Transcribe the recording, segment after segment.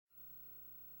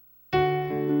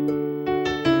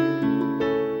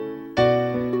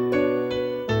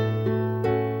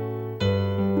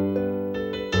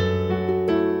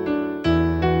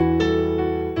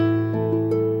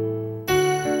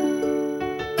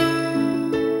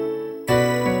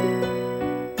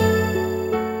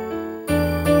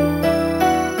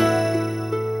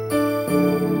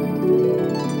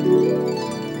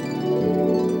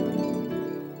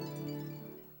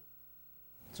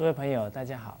大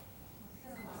家好。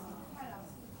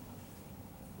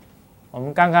我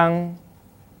们刚刚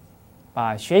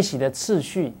把学习的次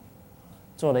序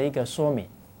做了一个说明，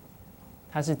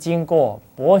它是经过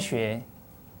博学、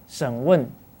审问、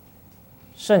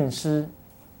慎思、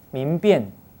明辨、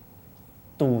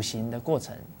笃行的过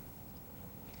程。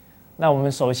那我们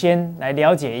首先来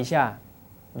了解一下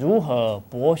如何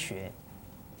博学。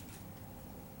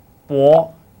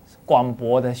博，广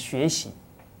博的学习。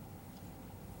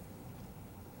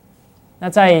那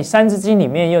在《三字经》里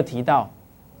面又提到，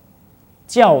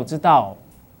教之道，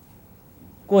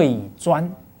贵以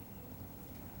专。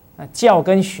那教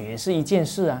跟学是一件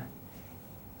事啊，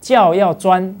教要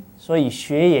专，所以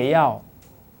学也要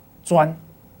专。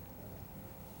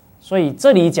所以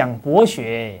这里讲博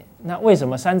学，那为什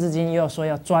么《三字经》又要说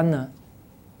要专呢？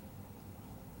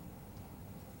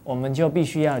我们就必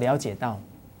须要了解到，《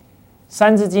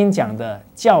三字经》讲的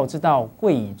教之道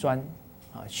贵以专，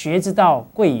学之道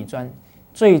贵以专，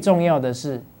最重要的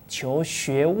是求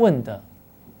学问的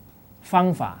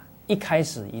方法，一开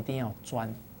始一定要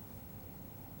专，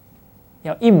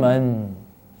要一门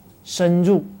深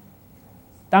入。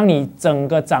当你整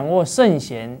个掌握圣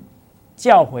贤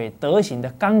教诲德行的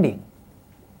纲领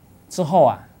之后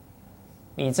啊，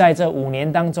你在这5年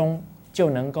当中就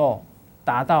能够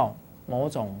达到某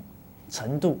种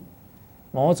程度、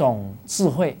某种智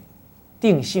慧、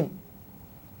定性。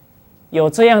有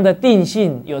这样的定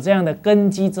性，有这样的根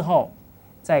基之后，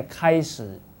再开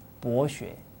始博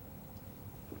学，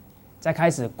再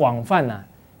开始广泛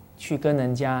去跟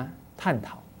人家探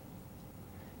讨。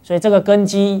所以这个根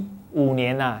基5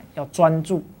年要专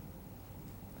注。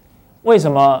为什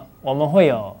么我们会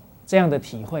有这样的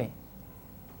体会？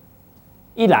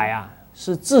一来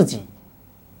是自己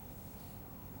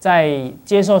在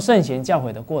接受圣贤教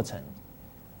诲的过程，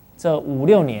这5、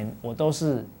6年我都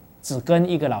是只跟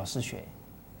一个老师学，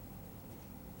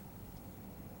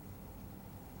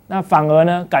那反而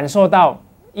呢感受到，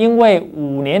因为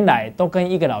5年来都跟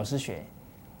一个老师学，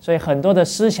所以很多的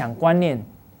思想观念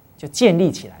就建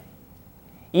立起来。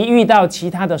一遇到其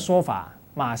他的说法，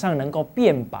马上能够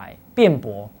辩白、辩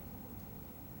驳，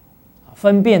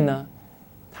分辨呢，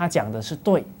他讲的是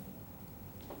对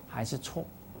还是错。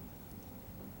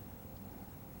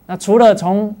那除了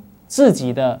从自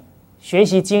己的学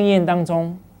习经验当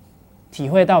中体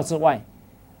会到之外，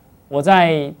我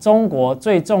在中国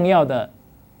最重要的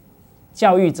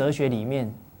教育哲学里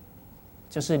面，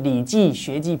就是《礼记·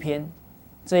学记篇》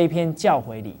这一篇教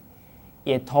诲里，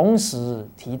也同时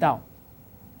提到，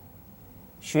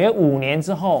学5年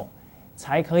之后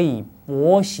才可以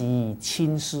博习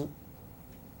亲师，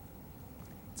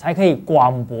才可以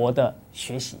广博的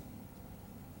学习。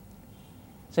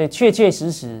所以确确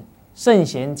实实圣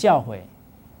贤教诲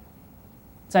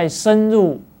在深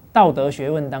入道德学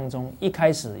问当中，一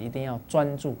开始一定要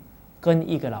专注跟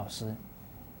一个老师，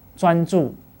专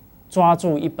注抓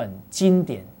住一本经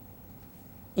典，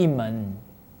一门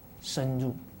深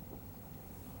入，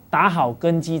打好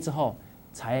根基之后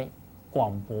才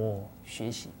广博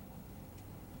学习。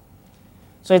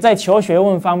所以在求学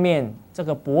问方面，这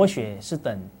个博学是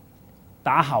等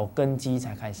打好根基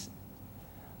才开始。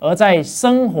而在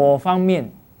生活方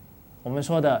面，我们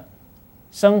说的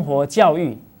生活教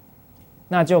育，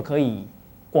那就可以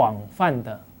广泛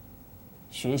的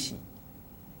学习。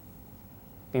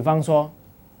比方说，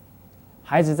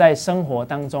孩子在生活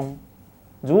当中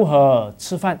如何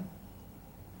吃饭，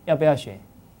要不要学？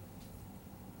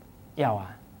要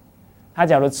啊。他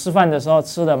假如吃饭的时候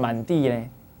吃的满地呢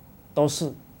都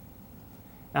是，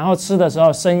然后吃的时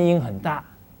候声音很大，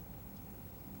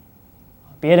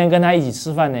别人跟他一起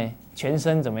吃饭呢，全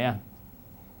身怎么样？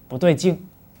不对劲，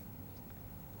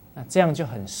那这样就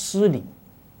很失礼。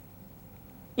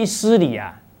一失礼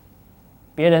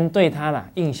别人对他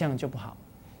印象就不好，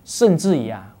甚至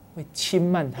于会轻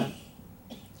慢他，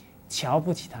瞧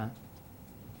不起他。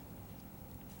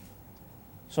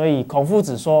所以孔夫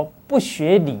子说：“不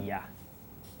学礼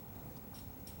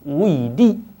无以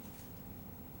立。”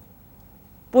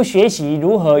不学习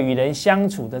如何与人相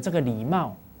处的这个礼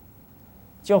貌，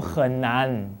就很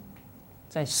难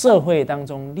在社会当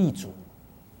中立足。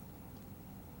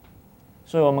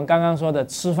所以我们刚刚说的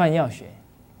吃饭要学，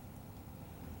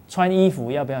穿衣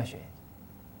服要不要学？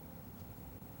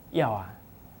要啊。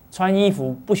穿衣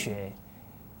服不学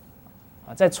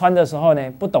在穿的时候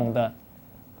呢，不懂得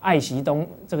爱惜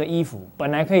这个衣服，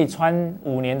本来可以穿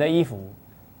5年的衣服，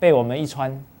被我们一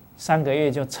穿3个月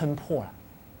就撑破了。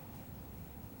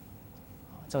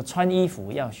这穿衣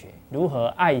服要学如何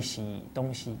爱惜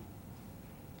东西，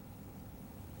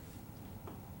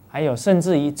还有甚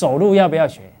至于走路要不要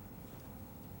学，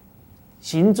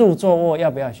行住坐卧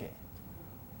要不要学？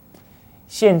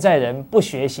现在人不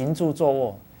学行住坐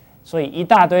卧，所以一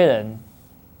大堆人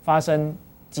发生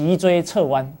脊椎侧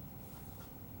弯，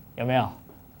有没有？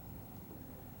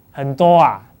很多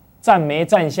啊，站没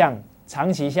站相，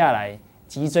长期下来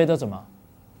脊椎都怎么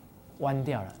弯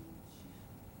掉了？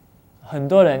很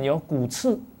多人有骨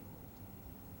刺，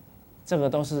这个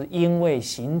都是因为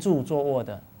行住坐卧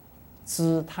的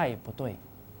姿态不对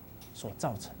所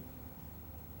造成。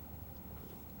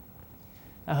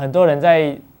那很多人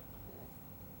在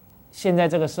现在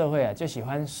这个社会啊，就喜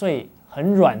欢睡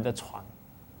很软的床，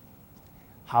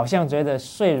好像觉得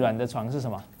睡软的床是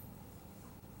什么？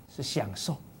是享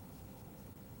受。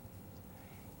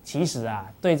其实啊，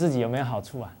对自己有没有好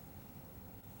处啊？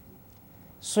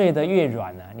睡得越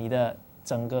软啊，你的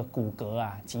整个骨骼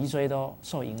啊、脊椎都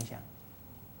受影响。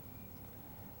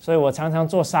所以我常常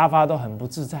坐沙发都很不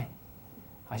自在，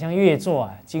好像越坐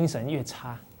啊精神越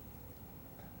差，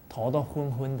头都昏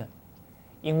昏的，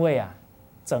因为啊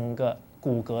整个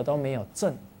骨骼都没有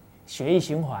正，血液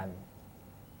循环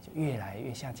就越来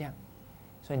越下降，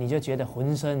所以你就觉得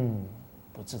浑身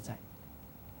不自在。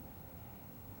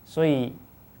所以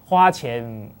花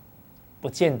钱不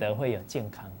见得会有健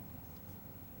康。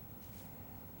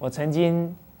我曾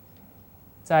经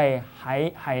在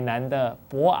海南的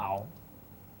博鳌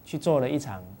去做了一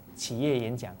场企业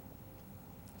演讲，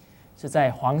是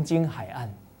在黄金海岸，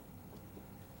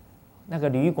那个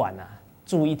旅馆啊，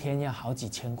住一天要好几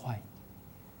千块。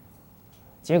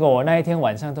结果我那一天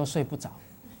晚上都睡不着。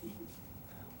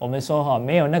我们说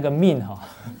没有那个命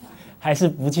还是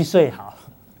不去睡好，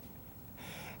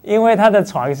因为他的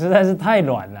床实在是太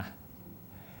软了。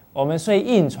我们睡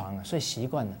硬床，睡习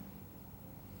惯了。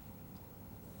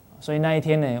所以那一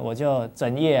天呢，我就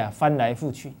整夜啊翻来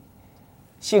覆去，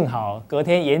幸好隔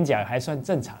天演讲还算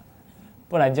正常，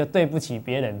不然就对不起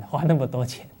别人花那么多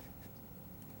钱。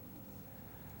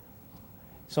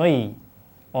所以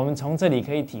我们从这里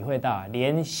可以体会到，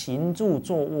连行住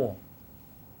坐卧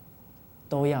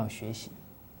都要学习，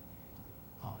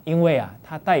因为啊，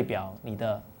它代表你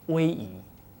的威仪，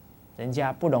人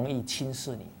家不容易轻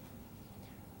视你；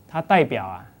它代表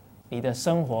啊，你的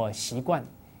生活习惯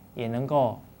也能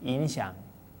够影响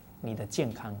你的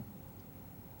健康。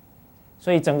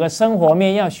所以整个生活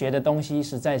面要学的东西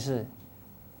实在是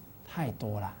太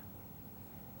多了，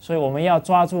所以我们要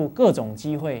抓住各种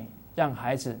机会，让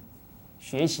孩子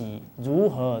学习如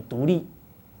何独立，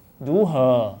如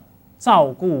何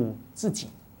照顾自己，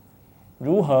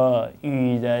如何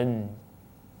与人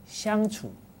相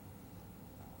处，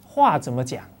话怎么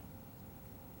讲，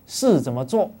事怎么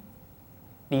做，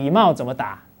礼貌怎么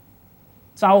打，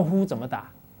招呼怎么打，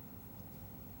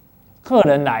客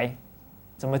人来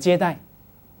怎么接待，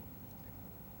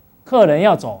客人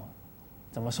要走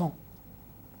怎么送，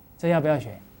这要不要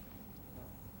学？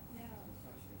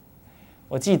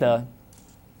我记得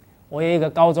我有一个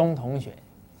高中同学，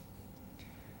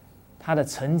他的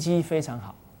成绩非常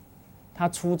好，他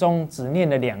初中只念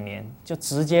了2年就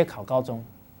直接考高中，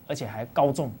而且还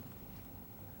高中，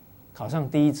考上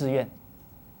第1志愿。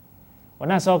我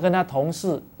那时候跟他同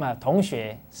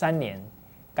学3年，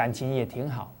感情也挺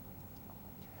好。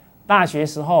大学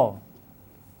时候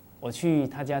我去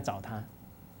他家找他，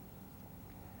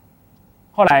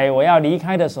后来我要离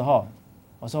开的时候，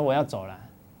我说我要走了，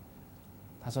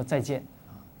他说再见。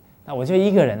那我就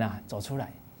一个人走出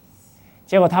来，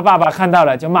结果他爸爸看到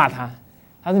了就骂他，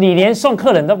他说你连送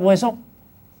客人都不会送。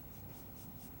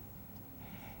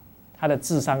他的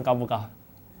智商高不高？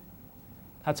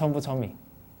他聪不聪明？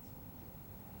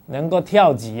能够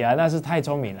跳级啊，那是太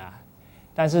聪明了。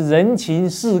但是人情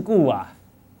世故啊，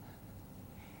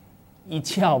一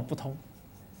窍不通。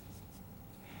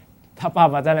他爸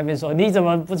爸在那边说：“你怎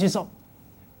么不去送？”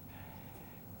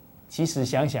其实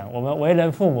想想，我们为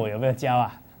人父母有没有教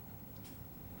啊？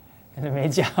没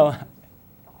教啊。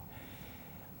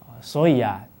所以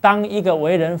啊，当一个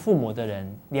为人父母的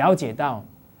人了解到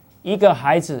一个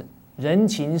孩子人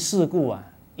情世故啊，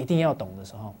一定要懂的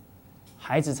时候，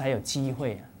孩子才有机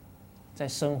会在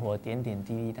生活点点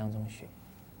滴滴当中学。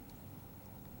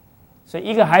所以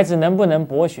一个孩子能不能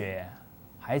博学，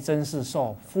还真是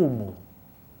受父母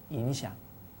影响。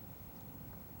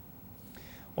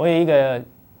我有一个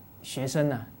学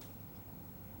生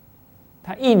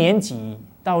他1年级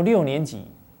到6年级，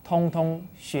通通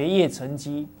学业成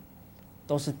绩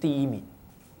都是第1名。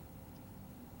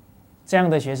这样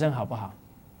的学生好不好？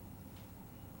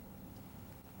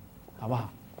好不好？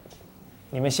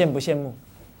你们羡不羡慕？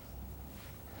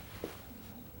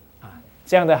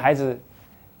这样的孩子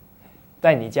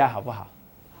在你家好不好？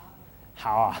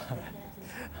好啊，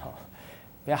好，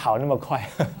不要好那么快。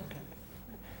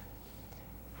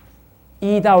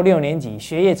1到6年级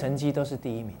学业成绩都是第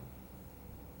1名，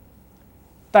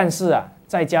但是啊，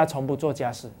在家从不做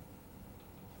家事，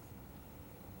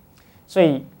所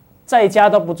以在家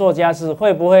都不做家事，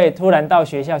会不会突然到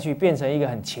学校去变成一个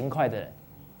很勤快的人？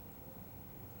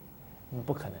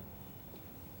不可能。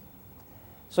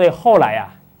所以后来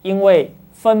啊，因为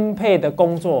分配的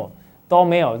工作都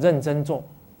没有认真做，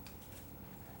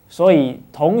所以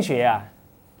同学啊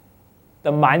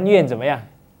的埋怨怎么样？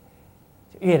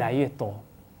越来越多，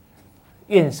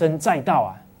怨声载道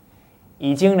啊，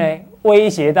已经呢威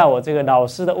胁到我这个老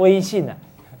师的威信了，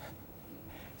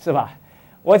是吧？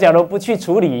我假如不去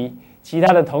处理，其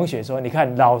他的同学说，你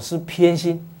看老师偏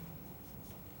心，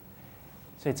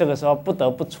所以这个时候不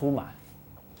得不出马。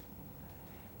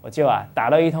我就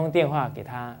打了一通电话给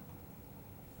他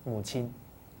母亲。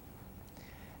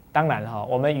当然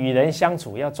我们与人相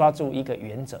处要抓住一个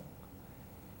原则，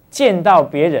见到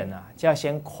别人就要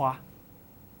先夸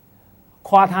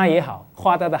他也好，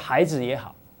夸他的孩子也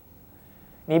好。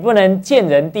你不能见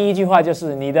人第一句话就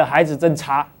是你的孩子真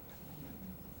差，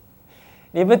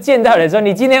你不见到人说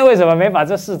你今天为什么没把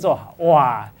这事做好？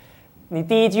哇，你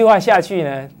第一句话下去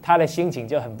呢，他的心情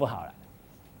就很不好了。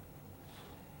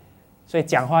所以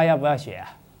讲话要不要学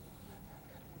啊？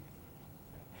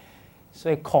所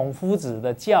以孔夫子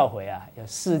的教诲有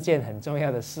4件很重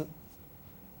要的事。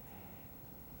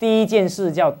第一件事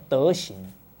叫德行，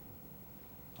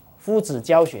夫子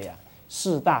教学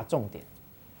4大重点。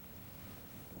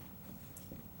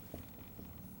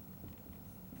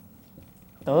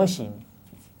德行，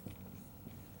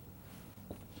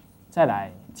再来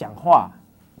讲话、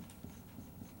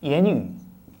言语。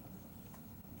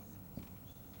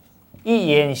一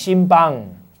言兴邦，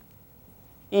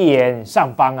一言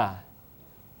丧邦啊！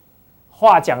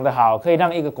话讲得好，可以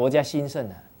让一个国家兴盛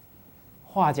啊；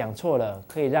话讲错了，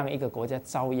可以让一个国家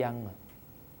遭殃啊。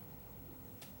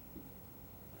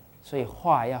所以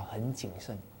话要很谨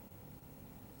慎。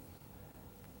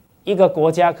一个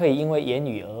国家可以因为言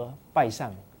语而败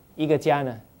上，一个家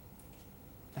呢，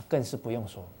那更是不用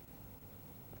说。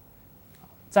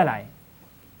再来。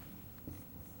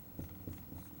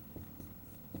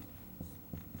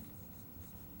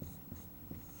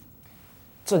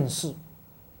政事，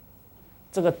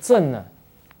这个政呢，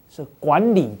是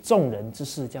管理众人之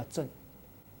事，叫政。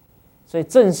所以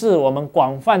政事我们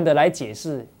广泛的来解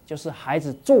释，就是孩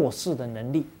子做事的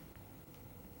能力，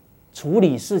处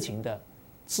理事情的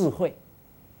智慧，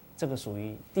这个属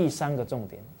于第3个重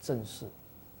点，政事。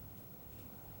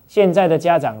现在的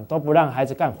家长都不让孩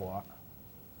子干活，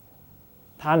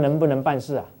他能不能办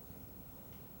事啊？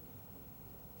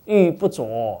玉不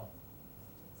琢，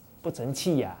不成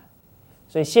器呀。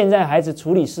所以现在孩子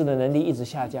处理事的能力一直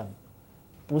下降，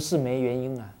不是没原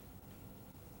因啊，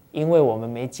因为我们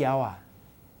没教啊。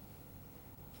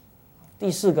第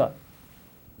4个，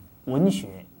文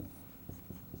学，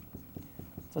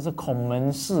这是孔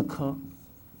门4科。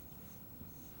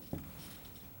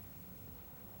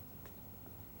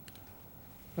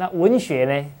那文学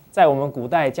呢，在我们古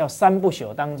代叫3不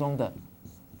朽当中的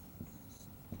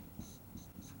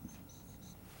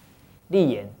立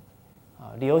言。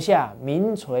留下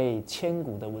名垂千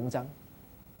古的文章，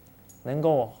能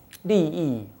够利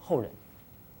益后人。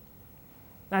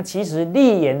那其实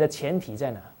立言的前提在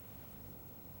哪？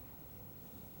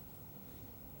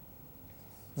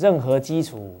任何基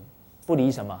础不离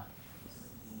什么？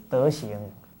德行。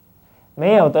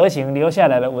没有德行，留下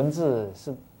来的文字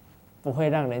是不会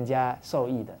让人家受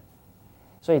益的。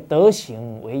所以德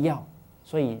行为要。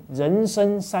所以人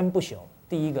生3不朽，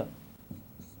第1个。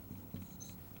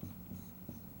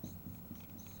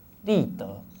立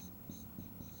德，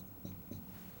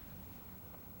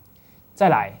再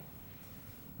来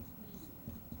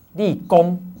立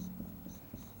功，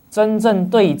真正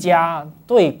对家、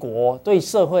对国、对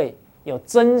社会有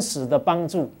真实的帮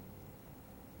助。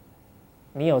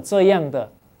你有这样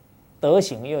的德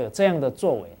行，又有这样的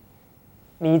作为，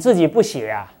你自己不写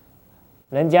啊，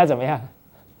人家怎么样？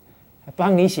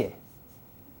帮你写。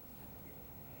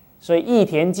所以《义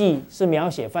田记》是描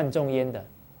写范仲淹的。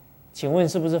请问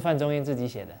是不是范仲淹自己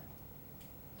写的？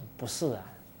不是啊，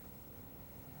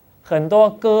很多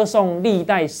歌颂历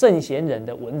代圣贤人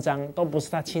的文章都不是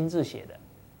他亲自写的，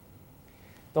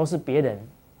都是别人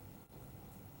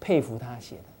佩服他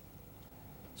写的。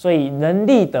所以能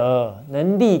立德、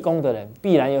能立功的人，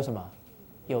必然有什么？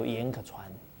有言可传。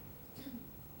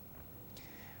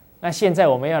那现在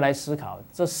我们要来思考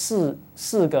这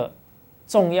四个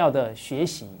重要的学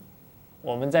习，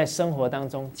我们在生活当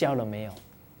中教了没有？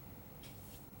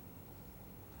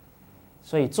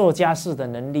所以做家事的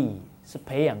能力是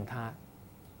培养他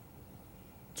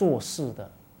做事的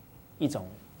一种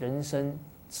人生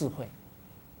智慧。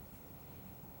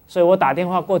所以我打电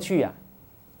话过去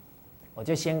我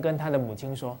就先跟他的母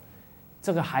亲说，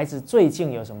这个孩子最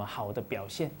近有什么好的表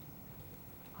现，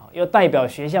好，又代表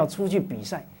学校出去比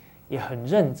赛，也很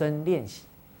认真练习。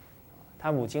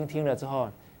他母亲听了之后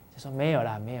就说：“没有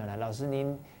啦，没有啦，老师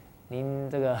您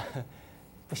这个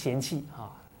不嫌弃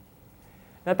哈。”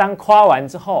那当夸完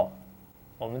之后，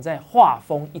我们再话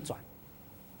锋一转，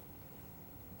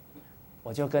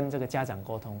我就跟这个家长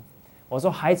沟通，我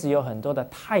说孩子有很多的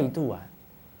态度啊，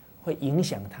会影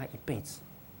响他一辈子。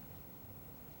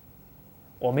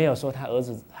我没有说他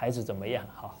孩子怎么样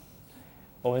哈，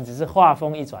我们只是话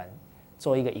锋一转，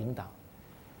做一个引导。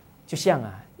就像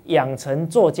养成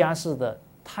做家事的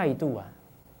态度啊，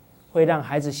会让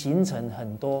孩子形成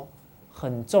很多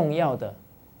很重要的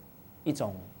一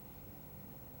种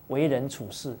为人处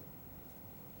事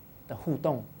的互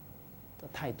动的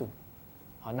态度。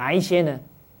好，哪一些呢？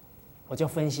我就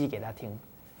分析给他听。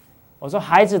我说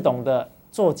孩子懂得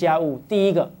做家务，第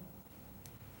一个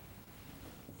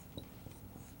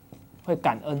会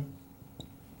感恩。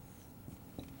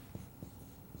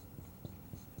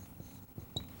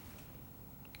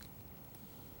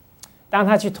当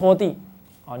他去拖地，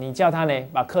你叫他呢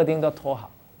把客厅都拖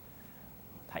好，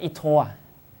他一拖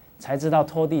才知道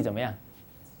拖地怎么样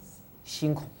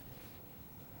辛苦。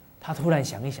他突然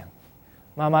想一想，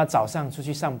妈妈早上出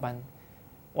去上班，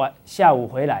下午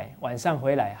回来，晚上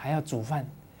回来还要煮饭，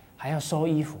还要收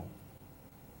衣服，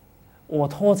我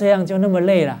拖这样就那么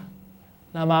累了，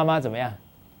那妈妈怎么样？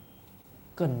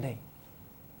更累。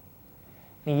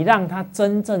你让他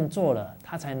真正做了，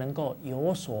他才能够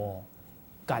有所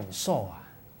感受啊！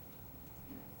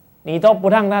你都不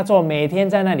让他做，每天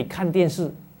在那里看电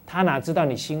视，他哪知道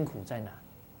你辛苦在哪？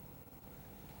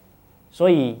所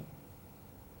以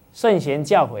圣贤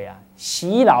教诲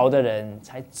习劳的人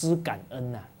才知感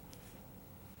恩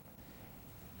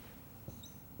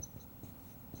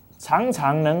常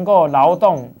常能够劳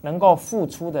动、能够付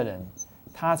出的人，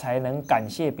他才能感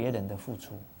谢别人的付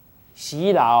出。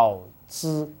习劳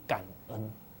知感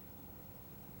恩。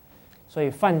所以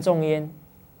范仲淹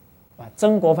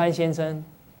曾国藩先生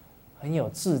很有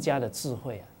自家的智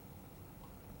慧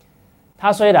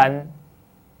他虽然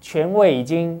权位已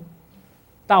经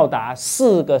到达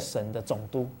4个省的总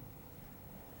督，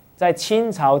在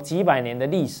清朝几百年的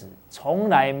历史，从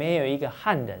来没有一个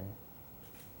汉人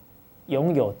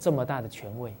拥有这么大的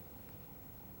权位。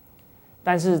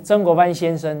但是曾国藩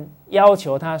先生要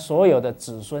求他所有的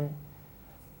子孙，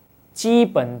基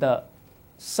本的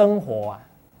生活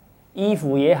衣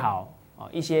服也好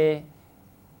一些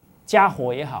家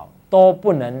伙也好，都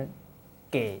不能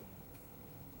给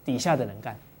底下的人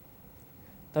干，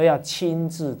都要亲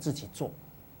自自己做，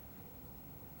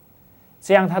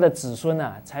这样他的子孙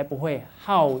才不会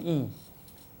好逸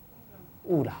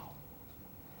恶劳。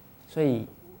所以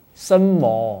深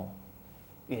谋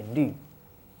远虑。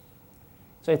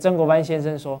所以曾国藩先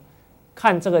生说，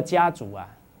看这个家族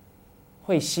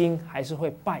会兴还是会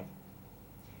败，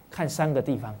看3个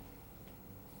地方。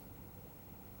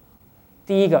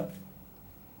第一个，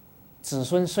子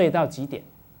孙睡到几点？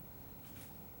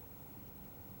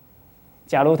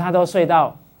假如他都睡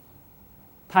到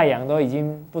太阳都已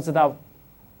经不知道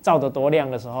照得多亮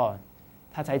的时候，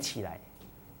他才起来，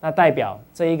那代表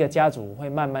这一个家族会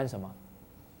慢慢什么？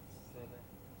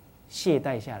懈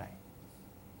怠下来。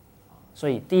所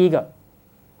以第一个，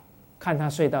看他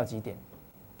睡到几点；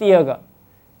第二个，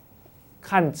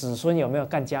看子孙有没有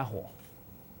干家活。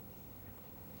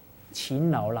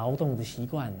勤劳劳动的习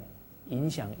惯影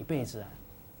响一辈子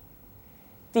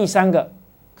第三个，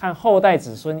看后代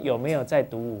子孙有没有在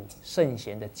读圣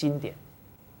贤的经典。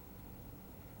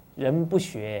人不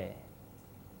学，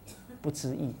不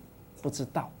知义，不知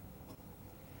道。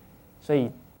所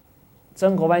以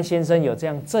曾国藩先生有这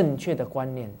样正确的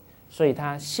观念，所以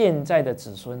他现在的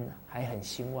子孙还很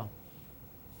兴旺。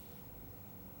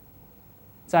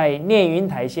在聂云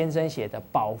台先生写的《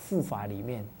保护法》里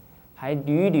面，还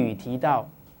屡屡提到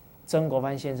曾国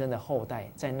藩先生的后代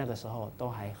在那个时候都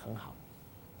还很好。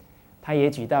他也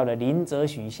举到了林则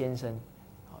徐先生，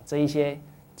这一些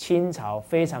清朝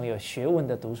非常有学问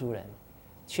的读书人，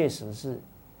确实是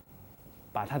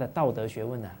把他的道德学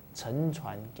问承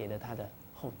传给了他的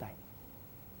后代。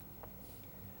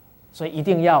所以一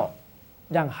定要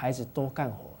让孩子多干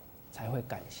活，才会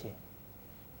感谢。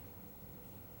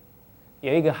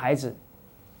有一个孩子，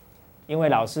因为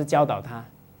老师教导他，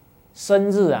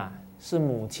生日是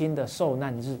母亲的受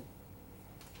难日，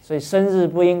所以生日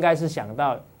不应该是想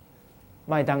到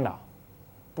麦当劳，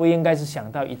不应该是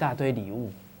想到一大堆礼物，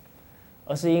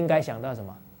而是应该想到什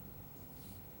么？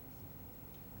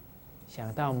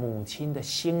想到母亲的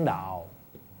辛劳，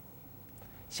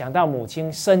想到母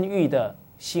亲生育的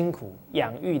辛苦、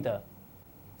养育的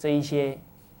这一些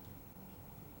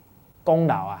功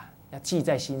劳啊，要记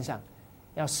在心上，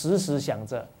要时时想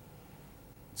着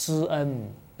知恩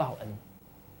报恩。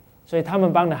所以他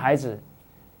们帮的孩子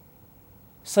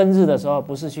生日的时候，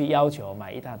不是去要求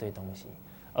买一大堆东西，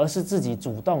而是自己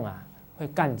主动啊，会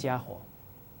干家活。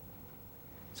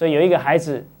所以有一个孩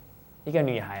子，一个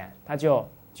女孩啊，她就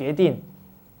决定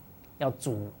要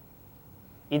煮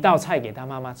一道菜给她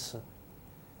妈妈吃。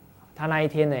她那一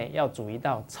天呢，要煮一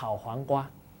道炒黄瓜。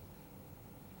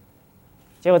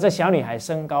结果这小女孩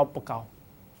身高不高，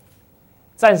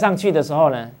站上去的时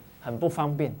候呢，很不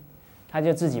方便，她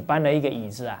就自己搬了一个椅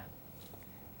子啊，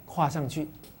跨上去，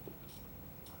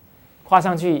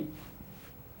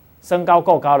身高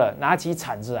够高了，拿起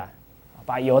铲子啊，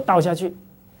把油倒下去，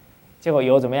结果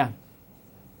油怎么样？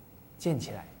溅起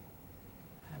来，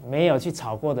没有去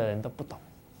炒过的人都不懂。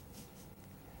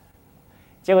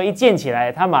结果一溅起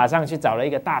来，他马上去找了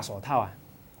一个大手套啊，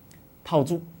套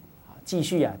住，继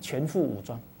续啊全副武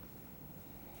装。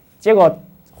结果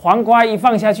黄瓜一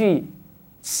放下去，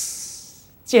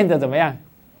溅得怎么样？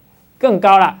更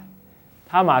高了。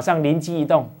他马上灵机一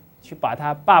动，去把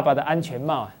他爸爸的安全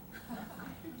帽啊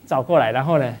找过来，然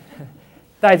后呢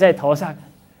戴在头上，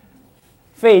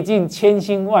费尽千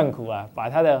辛万苦啊，把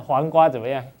他的黄瓜怎么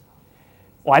样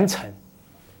完成，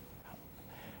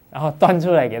然后端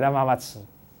出来给他妈妈吃。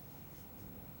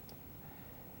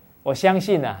我相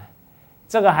信啊，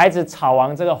这个孩子炒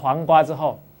完这个黄瓜之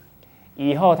后，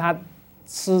以后他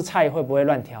吃菜会不会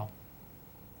乱挑？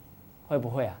会不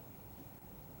会啊？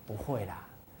不会啦，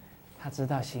他知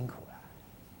道辛苦了。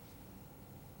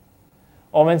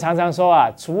我们常常说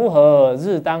啊，锄禾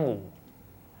日当午，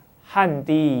汗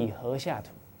滴禾下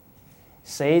土。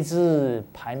谁知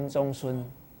盘中餐，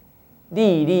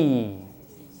粒粒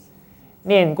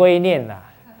念归念啦。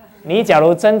你假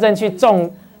如真正去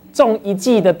种一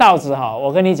季的稻子哈，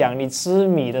我跟你讲，你吃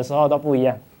米的时候都不一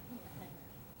样，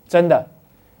真的。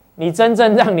你真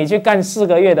正让你去干4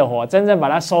个月的活，真正把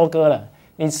它收割了，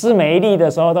你吃每一粒的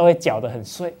时候都会搅得很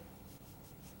碎。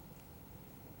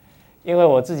因为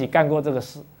我自己干过这个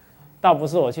事，倒不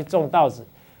是我去种稻子，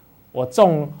我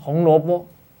种红萝卜，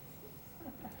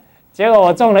结果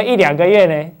我种了1、2个月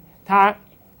呢，他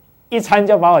一餐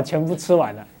就把我全部吃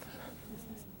完了。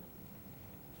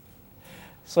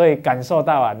所以感受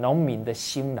到啊，农民的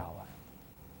辛劳啊，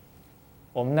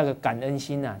我们那个感恩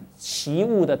心啊，习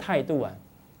物的态度啊，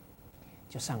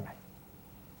就上来。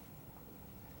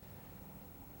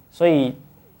所以，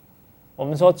我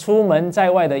们说出门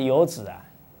在外的游子啊，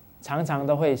常常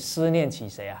都会思念起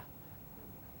谁啊？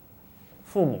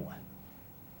父母啊。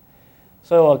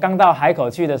所以我刚到海口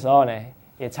去的时候呢，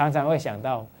也常常会想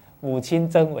到母亲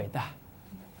真伟大。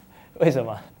为什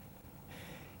么？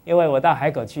因为我到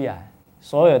海口去啊，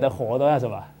所有的活都要什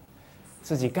么？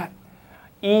自己干，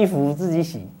衣服自己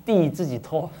洗，地自己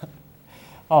拖。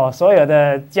所有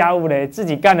的家务呢，自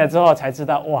己干了之后才知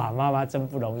道，哇，妈妈真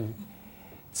不容易，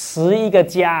持一个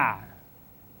家，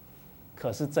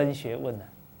可是真学问啊。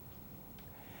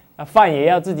那饭也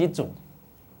要自己煮，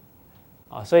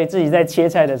所以自己在切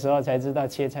菜的时候才知道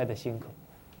切菜的辛苦。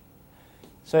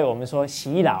所以我们说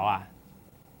洗脑啊，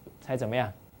才怎么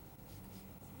样？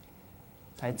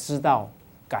才知道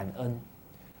感恩。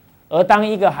而当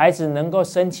一个孩子能够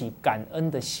升起感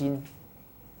恩的心，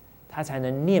他才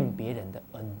能念别人的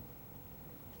恩，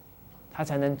他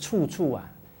才能处处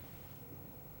啊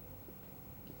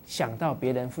想到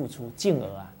别人付出，进而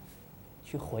啊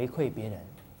去回馈别人，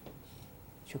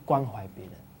去关怀别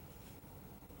人。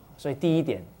所以第一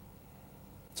点，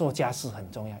做家事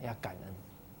很重要，要感恩。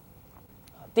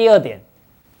第二点，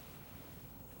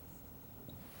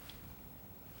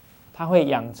他会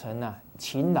养成啊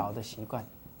勤劳的习惯。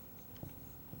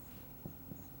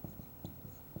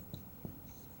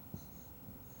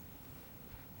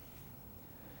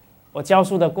我教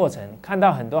书的过程，看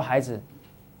到很多孩子，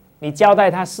你交代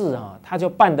他事啊，他就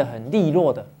办得很利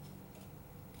落的，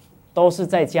都是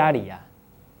在家里啊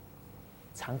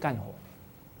常干活。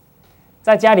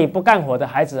在家里不干活的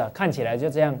孩子啊，看起来就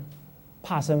这样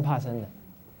怕生怕生的。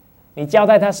你交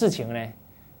代他事情呢，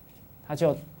他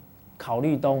就考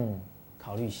虑东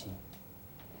考虑西，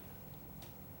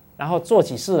然后做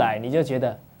起事来你就觉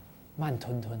得慢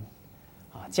吞吞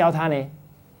啊。教他呢，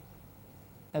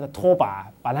那个拖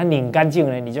把把它拧干净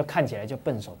了，你就看起来就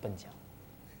笨手笨脚，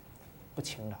不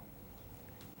勤劳。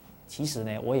其实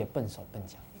呢，我也笨手笨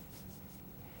脚，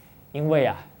因为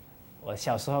啊，我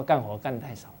小时候干活干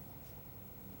太少，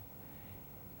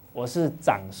我是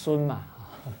长孙嘛，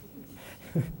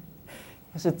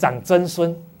是长曾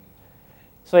孙，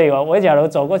所以我假如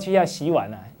走过去要洗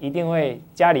碗啊，一定会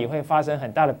家里会发生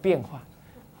很大的变化，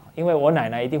因为我奶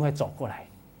奶一定会走过来。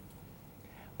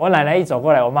我奶奶一走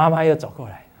过来，我妈妈又走过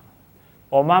来，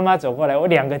我妈妈走过来，我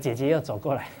2个姐姐又走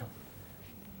过来，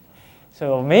所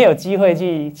以我没有机会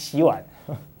去洗碗。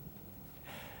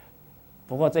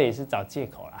不过这也是找借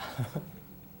口啦。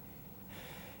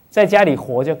在家里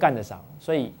活就干得少，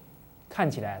所以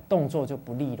看起来动作就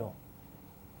不利落。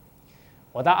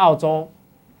我到澳洲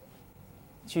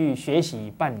去学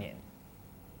习半年，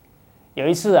有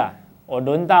一次啊，我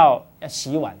轮到要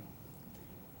洗碗，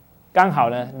刚好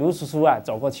呢，卢叔叔啊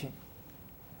走过去，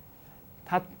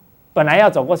他本来要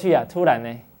走过去啊，突然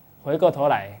呢回过头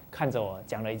来看着我，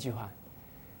讲了一句话，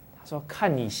他说：“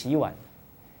看你洗碗，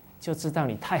就知道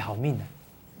你太好命了。”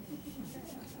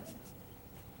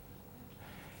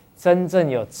真正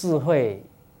有智慧、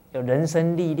有人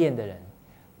生历练的人，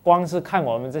光是看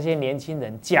我们这些年轻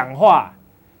人讲话，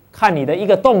看你的一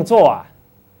个动作啊，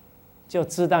就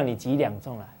知道你几两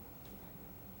重了。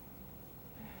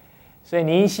所以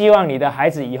您希望你的孩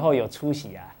子以后有出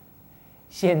息啊，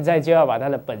现在就要把他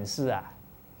的本事啊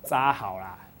扎好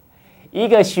啦。一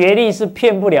个学历是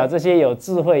骗不了这些有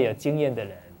智慧、有经验的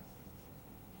人，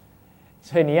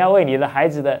所以你要为你的孩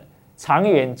子的长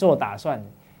远做打算，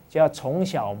就要从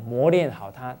小磨练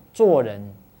好他做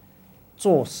人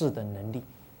做事的能力。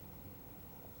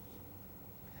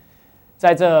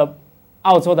在这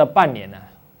澳洲的半年呢，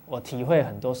我体会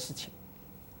很多事情。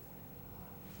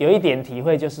有一点体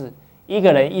会就是，一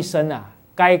个人一生啊，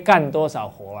该干多少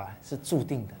活啊，是注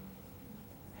定的。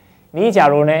你假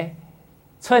如呢，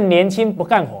趁年轻不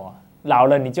干活，老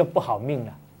了你就不好命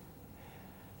了。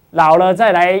老了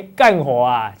再来干活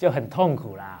啊，就很痛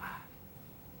苦啦。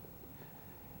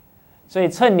所以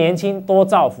趁年轻多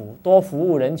造福，多服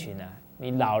务人群啊，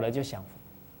你老了就享福。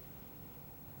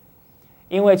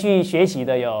因为去学习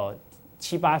的有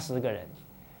70-80个人，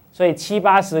所以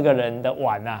70-80个人的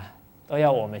碗啊，都要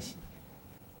我们洗。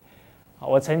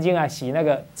我曾经啊洗那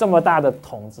个这么大的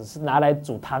桶子，是拿来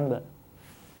煮汤的，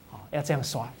要这样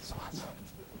刷。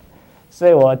所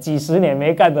以我几十年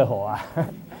没干的活啊，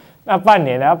那半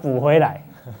年要补回来。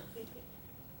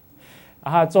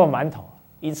然后做馒头，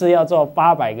一次要做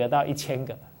800个到1000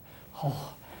个，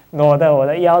挪得我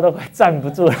的腰都快站不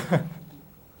住了。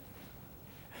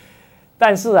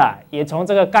但是啊，也从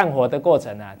这个干活的过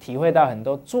程啊，体会到很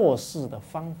多做事的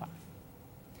方法，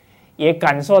也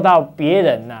感受到别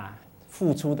人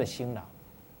付出的辛劳。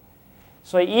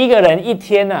所以一个人一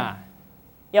天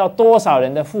要多少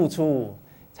人的付出，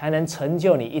才能成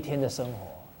就你一天的生活？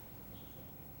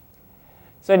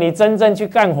所以你真正去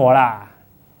干活啦，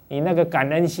你那个感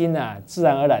恩心自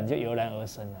然而然就油然而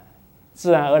生了，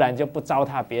自然而然就不糟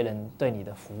蹋别人对你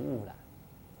的服务了。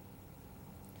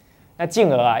那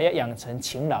进而要养成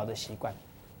勤劳的习惯，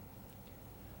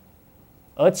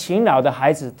而勤劳的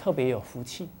孩子特别有福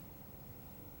气，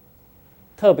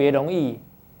特别容易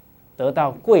得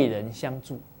到贵人相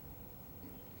助。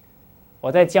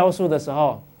我在教书的时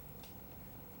候，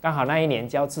刚好那一年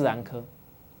教自然科，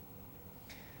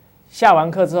下完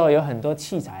课之后有很多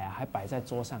器材还摆在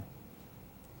桌上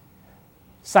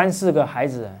，3-4个孩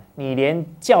子你连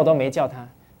叫都没叫他，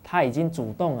他已经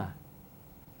主动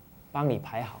帮你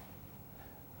排好，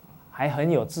还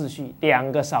很有秩序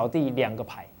，2个扫地，2个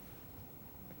排。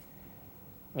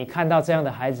你看到这样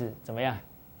的孩子怎么样？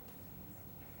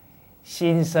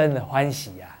心生的欢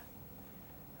喜呀！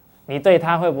你对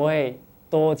他会不会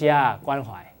多加关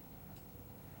怀？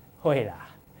会啦，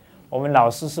我们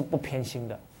老师是不偏心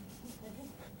的。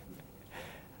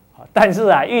但是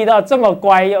遇到这么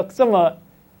乖又这么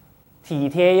体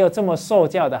贴又这么受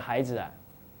教的孩子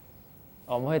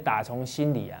我们会打从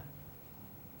心里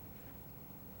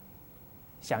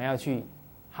想要去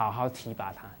好好提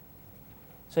拔他。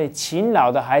所以勤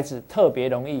劳的孩子特别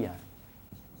容易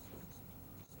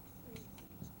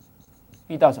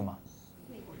遇到什么？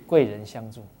贵人相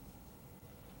助。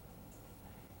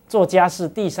做家事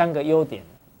第3个优点，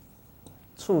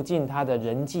促进他的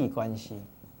人际关系。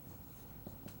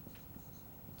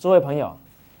诸位朋友，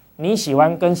你喜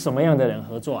欢跟什么样的人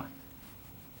合作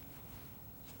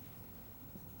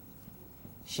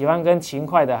喜欢跟勤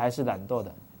快的还是懒惰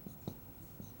的？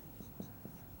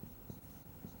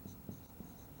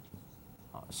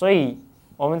所以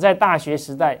我们在大学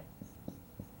时代，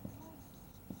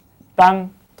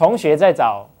当同学在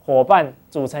找伙伴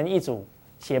组成一组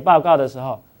写报告的时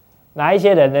候，哪一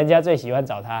些人家最喜欢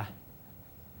找他？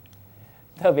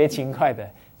特别勤快的，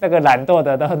那个懒惰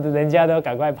的人家都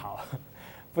赶快跑，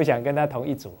不想跟他同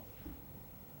一组。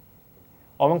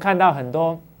我们看到很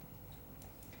多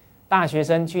大学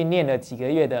生去念了几个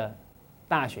月的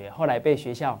大学，后来被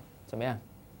学校怎么样？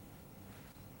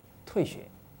退学。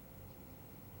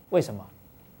为什么？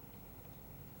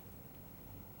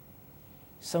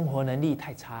生活能力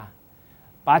太差，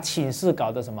把寝室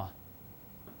搞得什么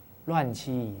乱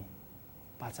七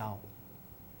八糟。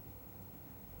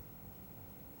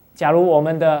假如我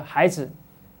们的孩子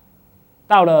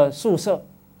到了宿舍，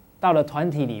到了团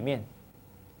体里面，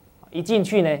一进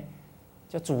去呢，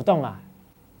就主动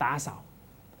打扫，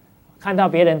看到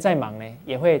别人在忙呢，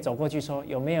也会走过去说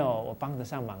有没有我帮得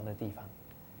上忙的地方。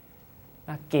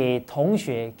那给同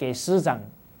学、给师长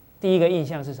第一个印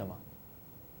象是什么？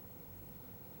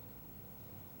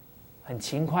很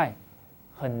勤快，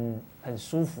很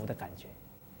舒服的感觉，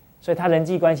所以他人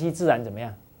际关系自然怎么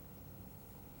样，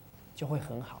就会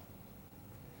很好。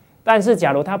但是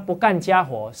假如他不干家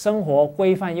活，生活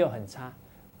规范又很差，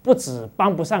不止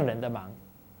帮不上人的忙，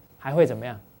还会怎么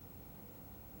样？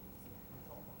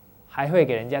还会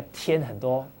给人家添很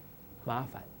多麻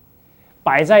烦。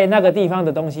摆在那个地方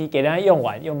的东西给人家用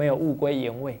完，又没有物归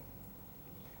原位，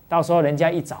到时候人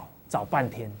家一找半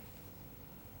天，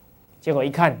结果一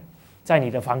看在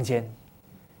你的房间，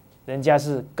人家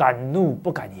是敢怒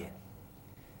不敢言，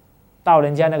到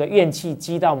人家那个怨气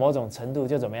积到某种程度，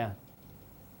就怎么样，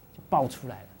就爆出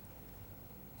来了。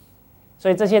所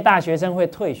以这些大学生会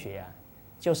退学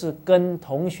就是跟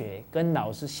同学、跟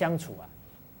老师相处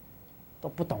都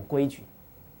不懂规矩，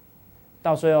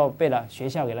到最后被学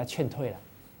校给他劝退了。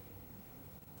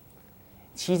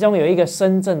其中有一个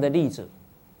深圳的例子，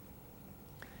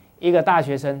一个大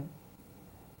学生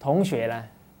同学呢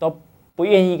都不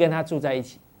愿意跟他住在一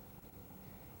起，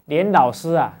连老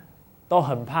师都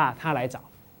很怕他来找，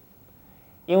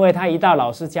因为他一到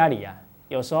老师家里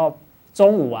有时候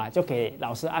中午就给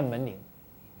老师按门铃，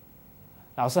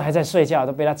老师还在睡觉，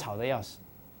都被他吵得要死。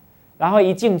然后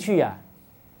一进去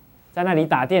在那里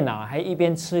打电脑，还一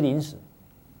边吃零食，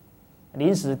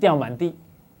零食掉满地，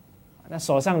那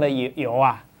手上的油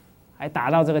还打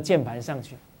到这个键盘上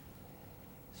去，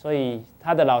所以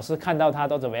他的老师看到他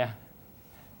都怎么样，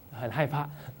很害怕，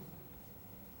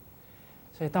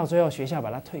所以到最后学校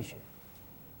把他退学。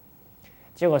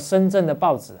结果深圳的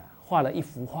报纸画了一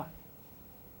幅画，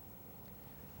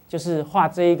就是画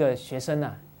这一个学生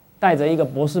戴着一个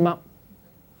博士帽，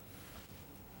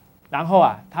然后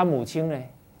他母亲呢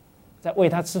在喂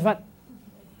他吃饭，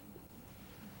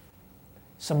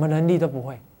什么能力都不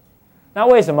会。那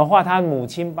为什么画他母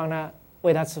亲帮他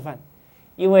喂他吃饭？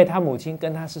因为他母亲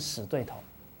跟他是死对头，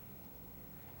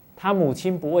他母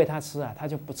亲不喂他吃他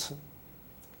就不吃。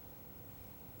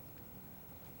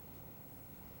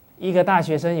一个大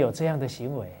学生有这样的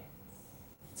行为，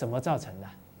怎么造成的？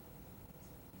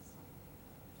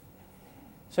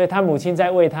所以他母亲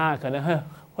在喂他，可能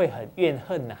会很怨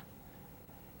恨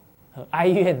很哀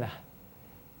怨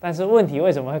但是问题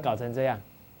为什么会搞成这样？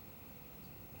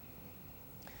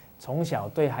从小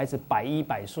对孩子百依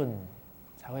百顺，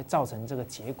才会造成这个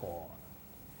结果。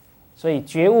所以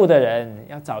觉悟的人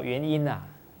要找原因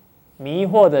迷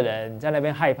惑的人在那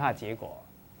边害怕结果。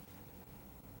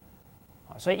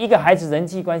所以一个孩子人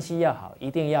际关系要好，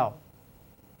一定要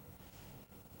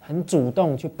很主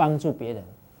动去帮助别人。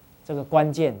这个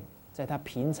关键在他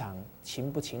平常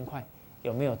勤不勤快，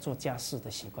有没有做家事的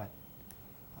习惯。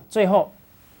最后，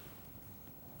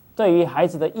对于孩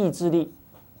子的意志力，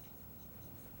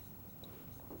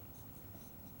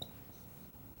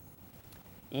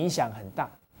影响很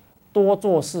大。多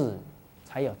做事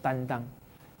才有担当，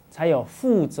才有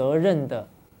负责任的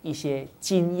一些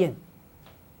经验。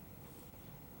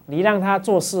你让他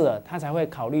做事了，他才会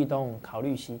考虑东考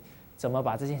虑西，怎么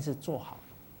把这件事做好。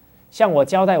像我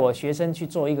交代我学生去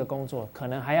做一个工作，可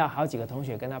能还要好几个同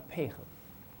学跟他配合，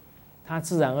他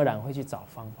自然而然会去找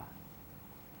方法。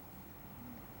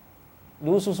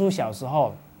卢叔叔小时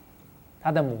候，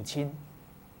他的母亲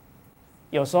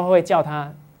有时候会叫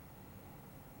他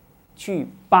去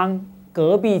帮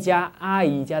隔壁家阿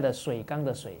姨家的水缸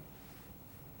的水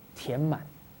填满。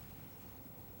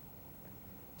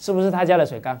是不是他家的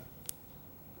水缸？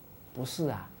不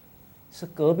是是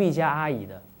隔壁家阿姨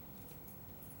的。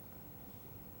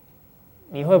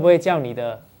你会不会叫你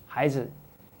的孩子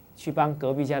去帮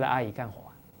隔壁家的阿姨干活？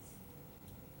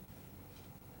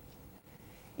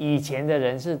以前的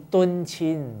人是敦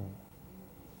亲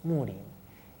睦邻，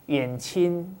远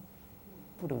亲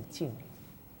不如近邻。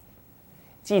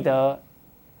记得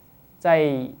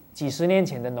在几十年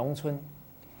前的农村，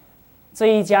这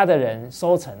一家的人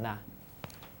收成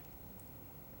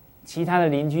其他的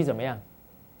邻居怎么样？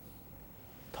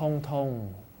通通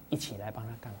一起来帮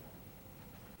他干活。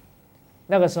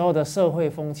那个时候的社会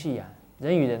风气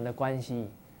人与人的关系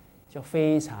就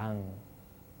非常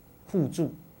互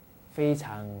助，非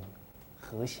常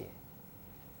和谐。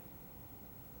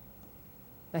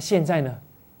那现在呢？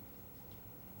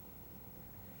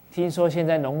听说现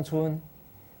在农村，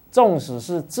纵使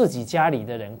是自己家里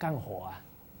的人干活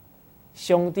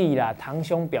兄弟啦、堂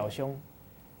兄、表兄，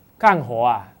干活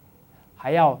啊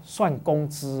还要算工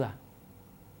资啊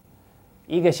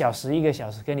，1个小时1个小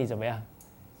时跟你怎么样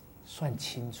算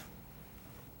清楚。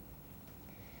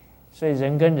所以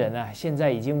人跟人啊，现在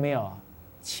已经没有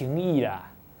情义了，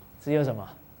只有什么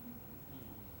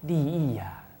利益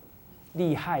呀、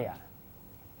利害呀。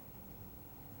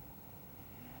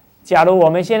假如我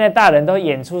们现在大人都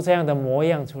演出这样的模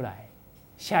样出来，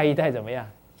下一代怎么样？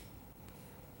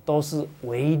都是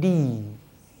唯利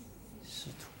是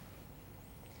图。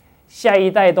下一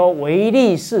代都唯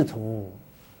利是图，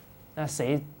那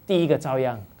谁第一个遭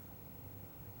殃？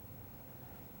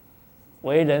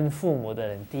为人父母的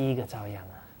人第一个遭殃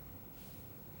啊！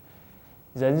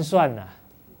人算啊，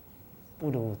不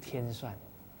如天算，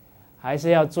还是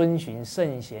要遵循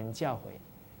圣贤教诲，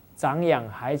长养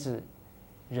孩子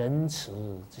仁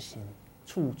慈之心，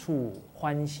处处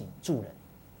欢喜助人。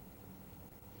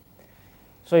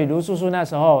所以卢叔叔那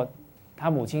时候，他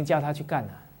母亲叫他去干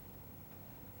啊，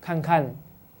看看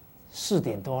4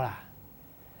点多啦，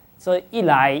这一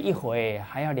来一回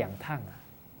还要2趟啊。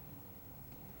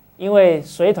因为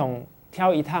水桶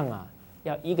挑一趟啊，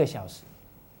要1个小时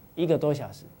，1个多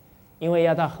小时，因为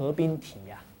要到河滨提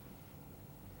呀。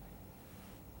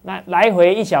那来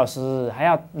回1小时，还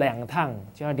要2趟，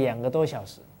就要2个多小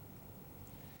时。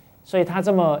所以他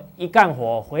这么一干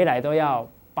活回来都要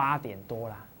8点多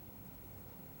啦，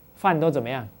饭都怎么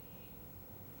样？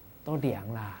都凉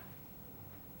啦。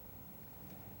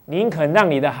您肯让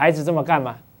你的孩子这么干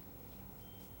吗？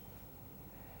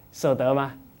舍得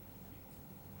吗？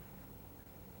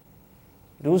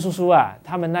卢叔叔啊，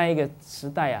他们那一个时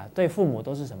代啊，对父母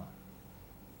都是什么？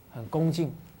很恭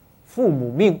敬，父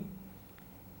母命，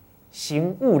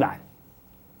行勿懒。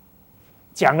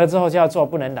讲了之后就要做，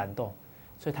不能懒惰，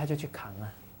所以他就去扛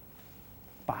啊，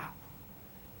把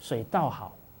水倒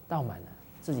好倒满了，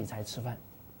自己才吃饭。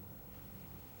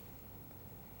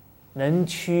能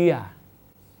屈啊，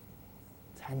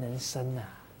才能伸啊。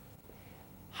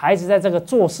孩子在这个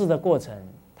做事的过程，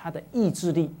他的意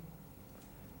志力，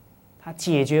他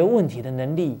解决问题的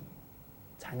能力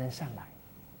才能上来。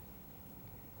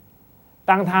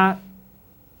当他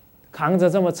扛着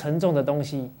这么沉重的东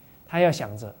西，他要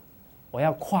想着我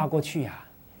要跨过去啊，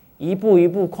一步一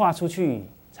步跨出去，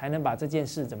才能把这件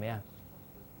事怎么样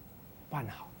办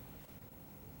好。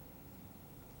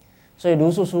所以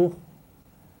卢叔叔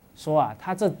说啊，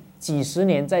他这几十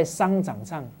年在商场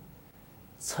上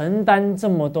承担这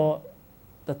么多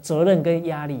的责任跟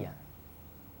压力啊，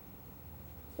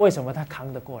为什么他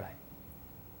扛得过来？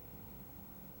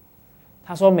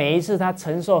他说每一次他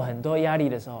承受很多压力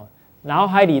的时候，脑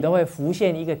海里都会浮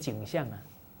现一个景象啊，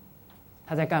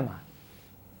他在干嘛？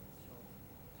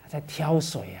他在挑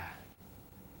水啊。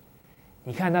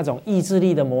你看那种意志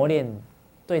力的磨练，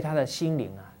对他的心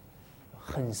灵啊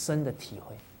很深的体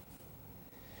会。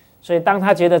所以当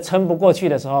他觉得撑不过去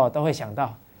的时候，都会想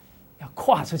到要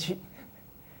跨出去，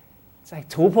再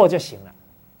突破就行了。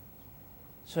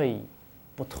所以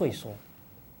不退缩，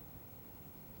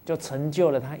就成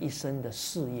就了他一生的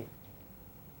事业。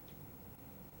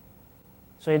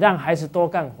所以让孩子多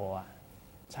干活啊，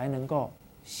才能够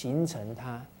形成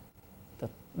他的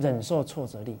忍受挫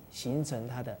折力，形成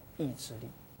他的意志力。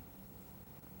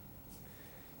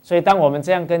所以当我们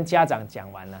这样跟家长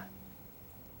讲完了，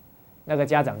那个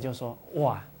家长就说：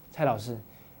哇，蔡老师，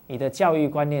你的教育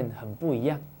观念很不一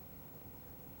样。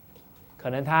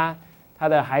可能他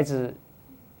的孩子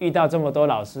遇到这么多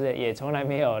老师，也从来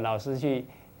没有老师去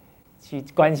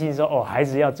关心说，哦，孩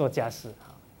子要做家事。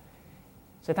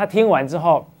所以他听完之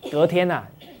后，隔天啊，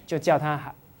就叫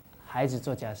他孩子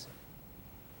做家事。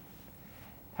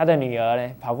他的女儿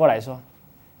呢，跑过来说：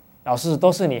老师，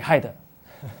都是你害的，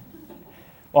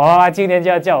我妈妈今天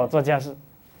就要叫我做家事，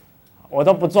我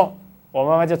都不做，我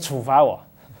妈妈就处罚我。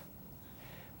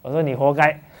我说你活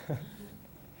该，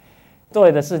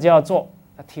对的事就要做，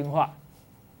要听话。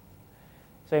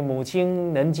所以母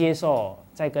亲能接受，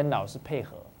再跟老师配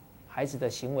合，孩子的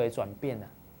行为转变呢，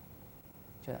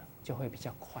就会比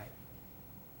较快。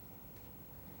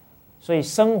所以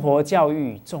生活教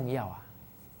育重要啊，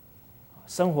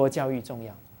生活教育重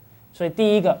要。所以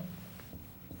第一个，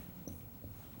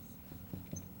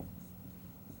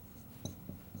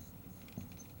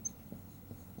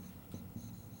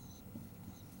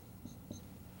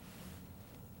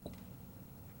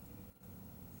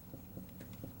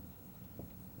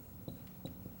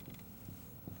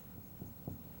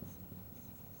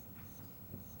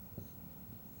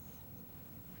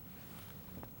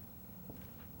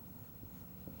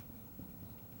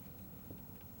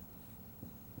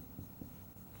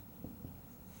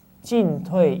进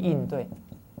退应对。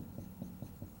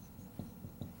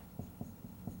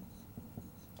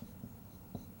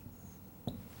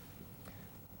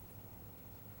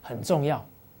很重要。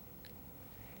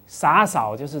洒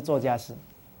扫就是做家事，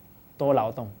多劳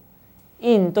动；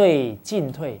应对进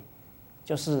退，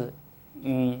就是